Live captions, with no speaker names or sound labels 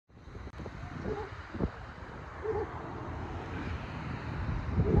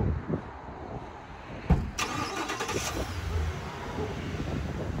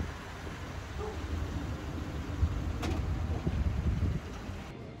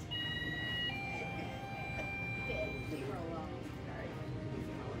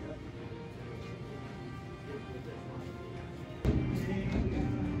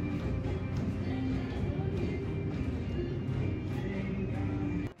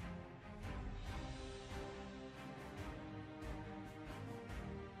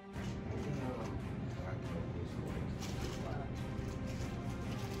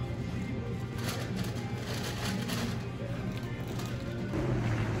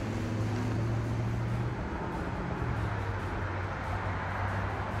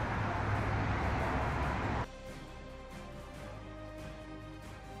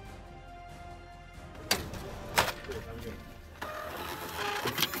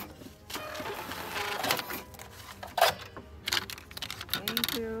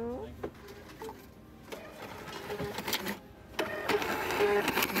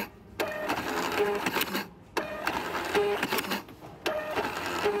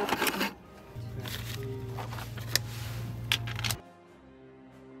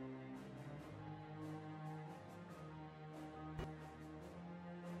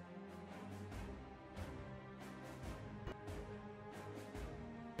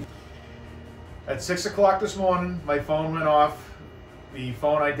At 6 o'clock this morning, my phone went off. The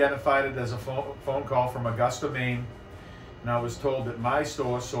phone identified it as a phone call from Augusta, Maine, and I was told that my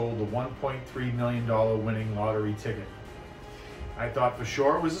store sold a $1.3 million winning lottery ticket. I thought for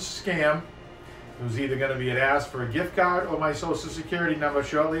sure it was a scam. It was either going to be an ask for a gift card or my social security number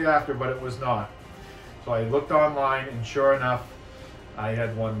shortly after, but it was not. So I looked online, and sure enough, we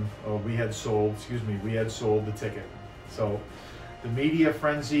had sold the ticket. So the media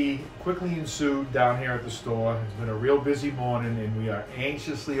frenzy quickly ensued down here at the store. It's been a real busy morning, and we are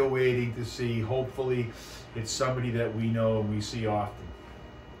anxiously awaiting to see, hopefully, it's somebody that we know and we see often.